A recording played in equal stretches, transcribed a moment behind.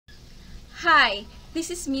Hi, this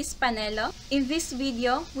is Miss Panelo. In this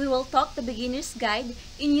video, we will talk the beginner's guide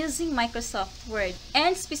in using Microsoft Word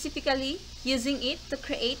and specifically using it to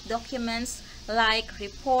create documents like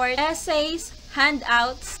reports, essays,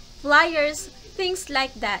 handouts, flyers, things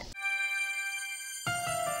like that.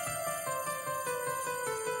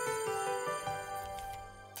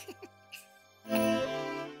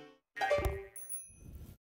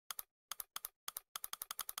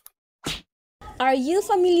 Are you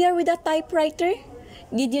familiar with a typewriter?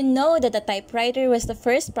 Did you know that a typewriter was the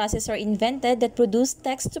first processor invented that produced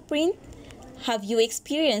text to print? Have you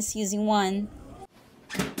experienced using one?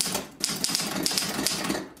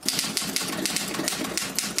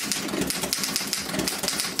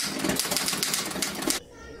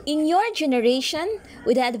 In your generation,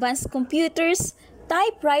 with advanced computers,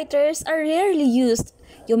 typewriters are rarely used.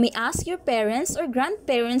 You may ask your parents or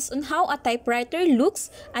grandparents on how a typewriter looks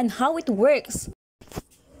and how it works.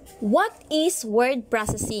 What is word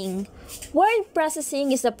processing? Word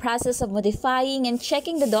processing is the process of modifying and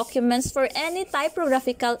checking the documents for any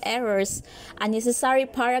typographical errors, unnecessary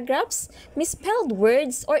paragraphs, misspelled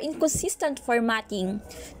words, or inconsistent formatting.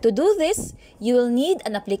 To do this, you will need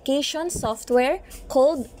an application software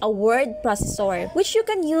called a word processor, which you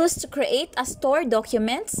can use to create or store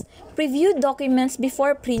documents, preview documents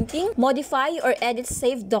before printing, modify or edit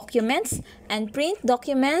saved documents, and print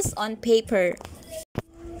documents on paper.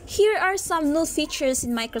 Here are some new features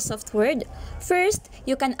in Microsoft Word. First,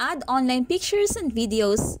 you can add online pictures and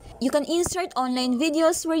videos. You can insert online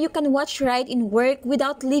videos where you can watch right in work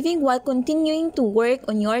without leaving while continuing to work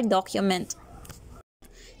on your document.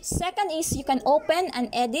 Second is you can open and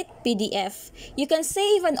edit PDF. You can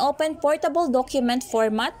save and open portable document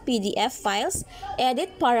format PDF files,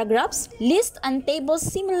 edit paragraphs, lists and tables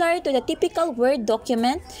similar to the typical Word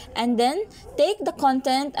document, and then take the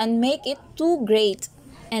content and make it too great.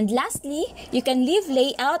 And lastly, you can leave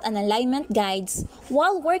layout and alignment guides.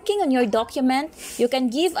 While working on your document, you can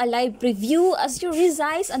give a live preview as you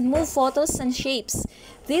resize and move photos and shapes.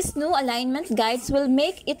 These new alignment guides will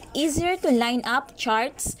make it easier to line up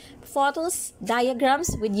charts, photos,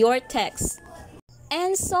 diagrams with your text.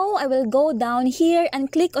 And so I will go down here and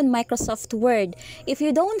click on Microsoft Word. If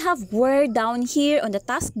you don't have Word down here on the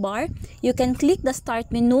taskbar, you can click the Start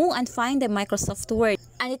menu and find the Microsoft Word.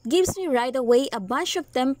 And it gives me right away a bunch of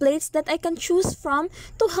templates that I can choose from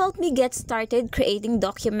to help me get started creating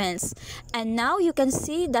documents. And now you can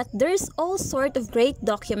see that there's all sorts of great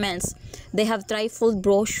documents. They have trifold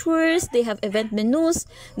brochures, they have event menus,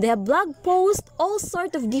 they have blog posts, all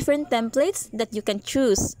sorts of different templates that you can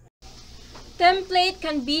choose. Template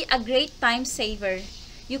can be a great time saver.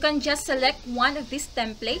 You can just select one of these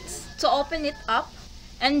templates to open it up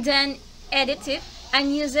and then edit it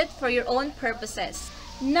and use it for your own purposes.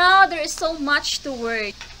 Now there is so much to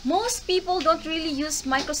Word. Most people don't really use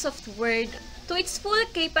Microsoft Word to its full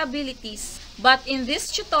capabilities. But in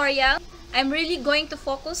this tutorial, I'm really going to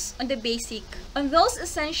focus on the basic, on those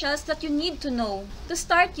essentials that you need to know to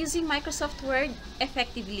start using Microsoft Word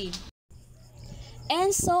effectively.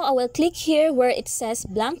 And so I will click here where it says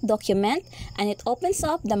blank document and it opens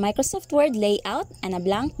up the Microsoft Word layout and a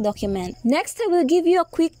blank document. Next, I will give you a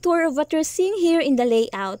quick tour of what you're seeing here in the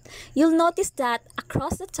layout. You'll notice that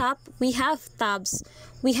across the top, we have tabs.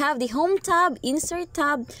 We have the Home tab, Insert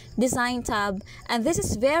tab, Design tab, and this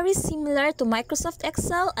is very similar to Microsoft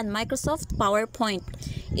Excel and Microsoft PowerPoint.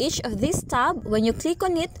 Each of these tabs, when you click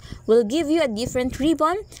on it, will give you a different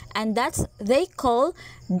ribbon, and that's they call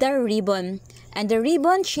the ribbon. And the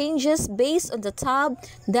ribbon changes based on the tab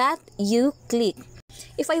that you click.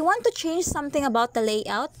 If I want to change something about the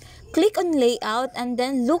layout, click on Layout and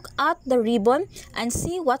then look at the ribbon and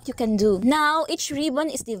see what you can do. Now, each ribbon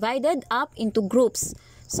is divided up into groups.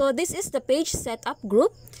 So this is the Page Setup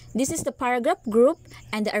group, this is the Paragraph group,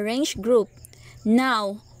 and the Arrange group.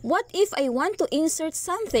 Now, what if I want to insert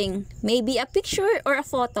something, maybe a picture or a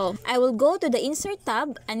photo? I will go to the Insert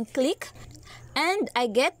tab and click, and I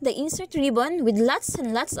get the Insert ribbon with lots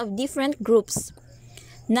and lots of different groups.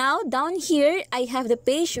 Now, down here, I have the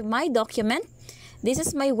page of my document. This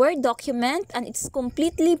is my Word document and it's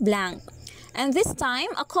completely blank. And this time,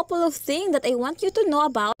 a couple of things that I want you to know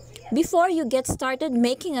about before you get started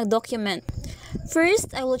making a document.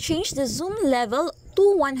 First, I will change the zoom level to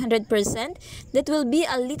 100%. That will be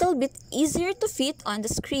a little bit easier to fit on the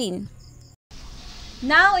screen.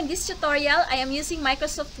 Now, in this tutorial, I am using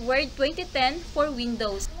Microsoft Word 2010 for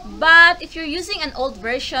Windows. But if you're using an old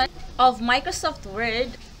version of Microsoft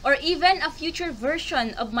Word, or even a future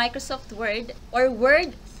version of Microsoft Word, or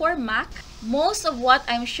Word for Mac, most of what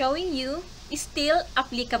I'm showing you is still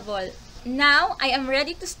applicable. Now, I am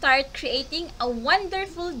ready to start creating a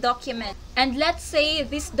wonderful document. And let's say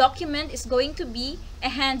this document is going to be a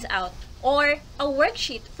handout or a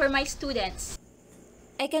worksheet for my students.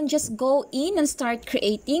 I can just go in and start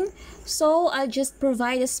creating. So I'll just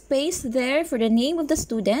provide a space there for the name of the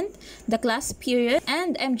student, the class period,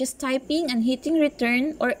 and I'm just typing and hitting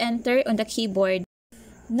return or enter on the keyboard.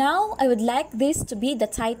 Now, I would like this to be the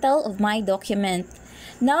title of my document.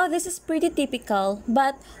 Now, this is pretty typical,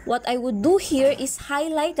 but what I would do here is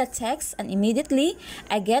highlight the text and immediately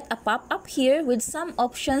I get a pop-up here with some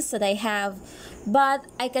options that I have. But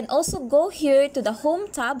I can also go here to the Home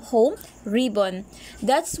tab, Home, ribbon.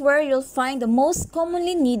 That's where you'll find the most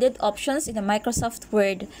commonly needed options in the Microsoft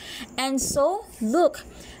Word. And so, look,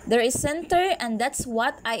 there is center and that's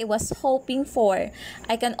what I was hoping for.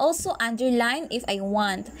 I can also underline if I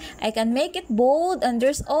want. I can make it bold and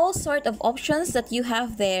there's all sort of options that you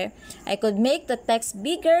have there. I could make the text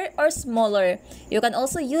bigger or smaller. You can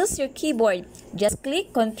also use your keyboard. Just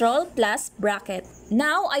click Ctrl plus bracket.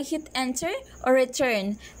 Now I hit enter or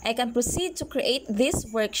return. I can proceed to create this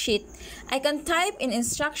worksheet. I can type in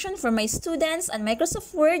instruction for my students and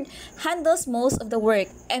Microsoft Word handles most of the work.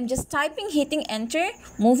 I'm just typing, hitting enter.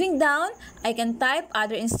 Moving down, I can type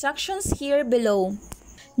other instructions here below.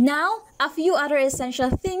 Now, a few other essential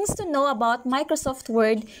things to know about Microsoft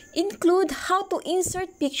Word include how to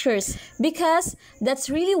insert pictures because that's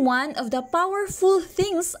really one of the powerful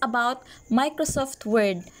things about Microsoft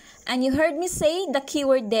Word. And you heard me say the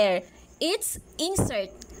keyword there. It's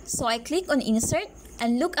insert. So I click on insert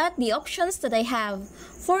and look at the options that I have.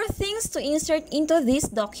 4 things to insert into these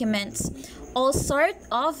documents. All sort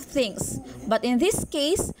of things. But in this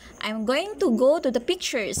case, I'm going to go to the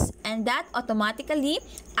pictures and that automatically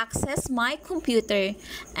access my computer.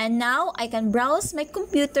 And now I can browse my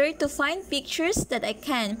computer to find pictures that I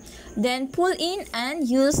can then pull in and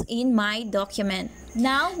use in my document.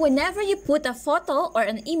 Now, whenever you put a photo or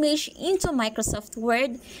an image into Microsoft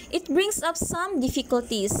Word, it brings up some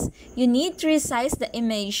difficulties. You need to resize the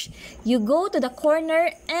image. You go to the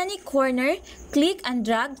corner, any corner, click and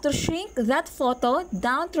drag to shrink that photo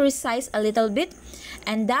down to resize a little bit,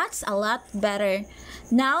 and that's a lot better.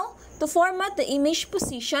 Now, to format the image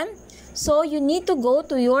position, so you need to go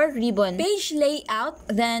to your ribbon, page layout,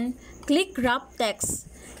 then click wrap text.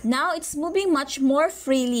 Now it's moving much more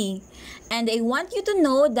freely. And I want you to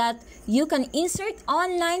know that you can insert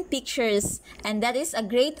online pictures and that is a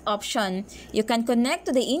great option. You can connect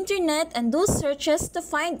to the internet and do searches to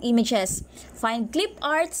find images, find clip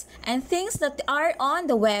arts and things that are on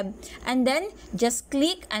the web, and then just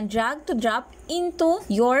click and drag to drop into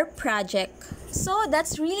your project. So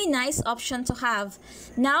that's really nice option to have.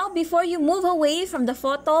 Now, before you move away from the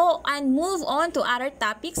photo and move on to other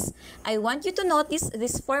topics, I want you to notice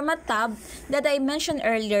this format tab that I mentioned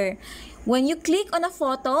earlier. When you click on a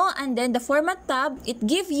photo and then the format tab, it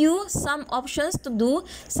gives you some options to do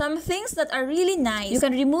some things that are really nice. You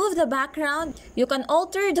can remove the background, you can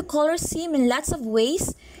alter the color scheme in lots of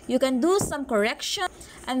ways, you can do some correction,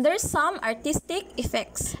 and there's some artistic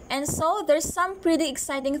effects. And so there's some pretty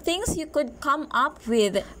exciting things you could come up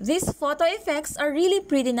with. These photo effects are really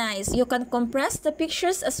pretty nice. You can compress the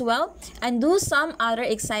pictures as well and do some other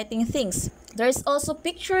exciting things. There's also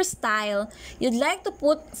picture style. You'd like to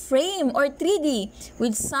put frame or 3D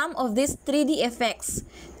with some of these 3D effects.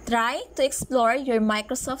 Try to explore your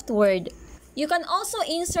Microsoft Word. You can also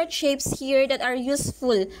insert shapes here that are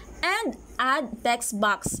useful and add text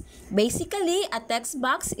box. Basically, a text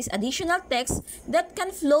box is additional text that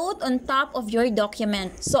can float on top of your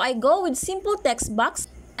document. So I go with simple text box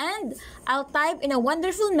and I'll type in a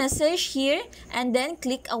wonderful message here and then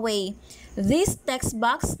click away. This text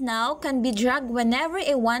box now can be dragged whenever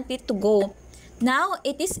I want it to go. Now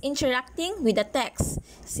it is interacting with the text,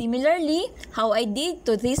 similarly how I did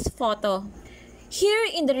to this photo. Here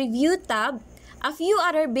in the Review tab, a few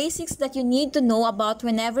other basics that you need to know about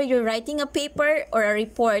whenever you're writing a paper or a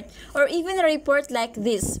report, or even a report like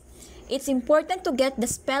this. It's important to get the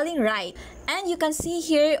spelling right, and you can see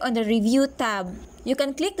here on the Review tab. You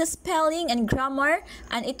can click the spelling and grammar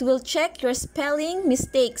and it will check your spelling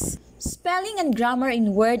mistakes. Spelling and grammar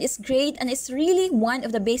in Word is great and it's really one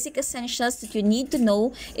of the basic essentials that you need to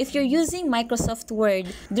know if you're using Microsoft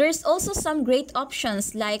Word. There's also some great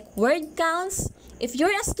options like word counts. If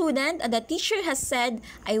you're a student and the teacher has said,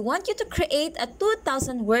 I want you to create a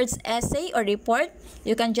 2,000 words essay or report,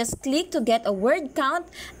 you can just click to get a word count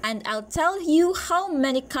and I'll tell you how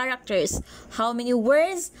many characters, how many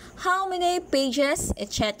words, how many pages,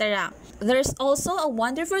 etc. There's also a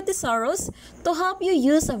wonderful thesaurus to help you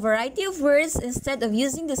use a variety of words instead of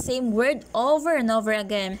using the same word over and over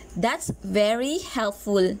again. That's very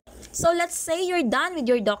helpful. So let's say you're done with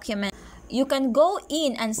your document. You can go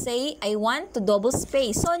in and say, I want to double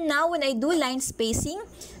space. So now when I do line spacing,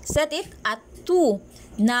 set it at 2.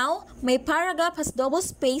 Now, my paragraph has double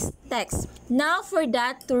spaced text. Now for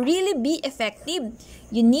that to really be effective,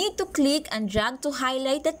 you need to click and drag to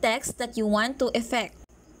highlight the text that you want to effect.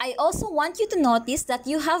 I also want you to notice that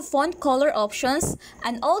you have font color options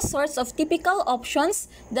and all sorts of typical options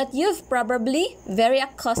that you've probably very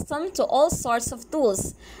accustomed to all sorts of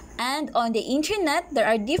tools. And on the internet, there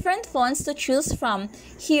are different fonts to choose from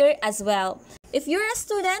here as well. If you're a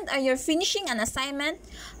student and you're finishing an assignment,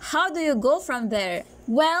 how do you go from there?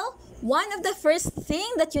 Well, one of the first thing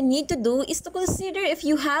that you need to do is to consider if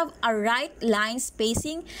you have a right line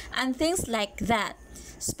spacing and things like that.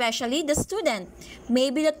 Especially the student.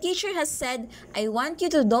 Maybe the teacher has said, I want you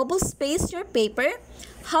to double space your paper.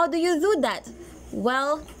 How do you do that?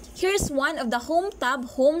 Well, here's one of the Home tab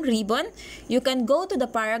Home ribbon. You can go to the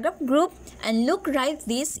paragraph group and look right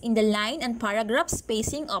this in the line and paragraph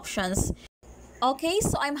spacing options. Okay,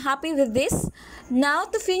 so I'm happy with this. Now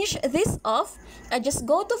to finish this off, I just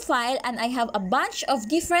go to File and I have a bunch of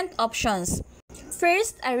different options.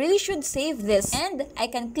 First, I really should save this and I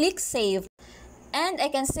can click Save. And I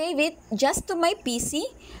can save it just to my PC,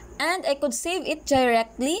 and I could save it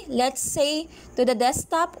directly, let's say to the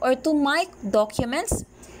desktop or to my documents.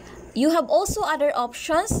 You have also other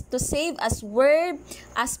options to save as Word,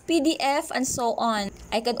 as PDF, and so on.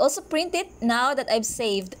 I can also print it now that I've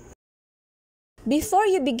saved. Before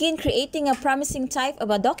you begin creating a promising type of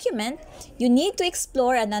a document, you need to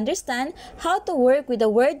explore and understand how to work with the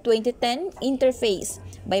Word 2010 interface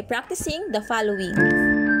by practicing the following.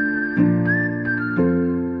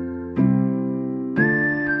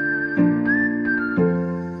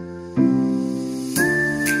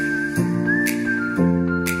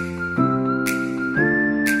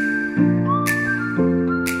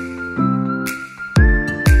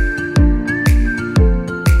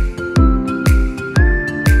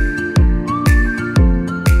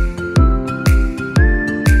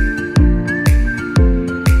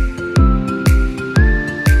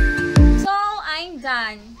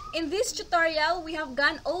 In this tutorial, we have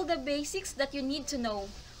gone all the basics that you need to know.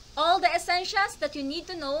 All the essentials that you need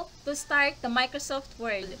to know to start the Microsoft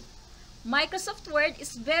Word. Microsoft Word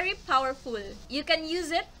is very powerful. You can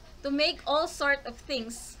use it to make all sorts of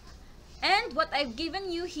things. And what I've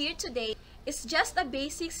given you here today is just the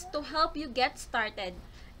basics to help you get started.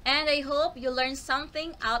 And I hope you learned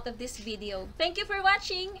something out of this video. Thank you for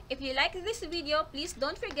watching. If you like this video, please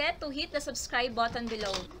don't forget to hit the subscribe button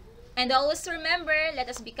below. And always remember, let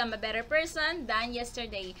us become a better person than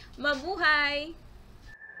yesterday. Mabuhay!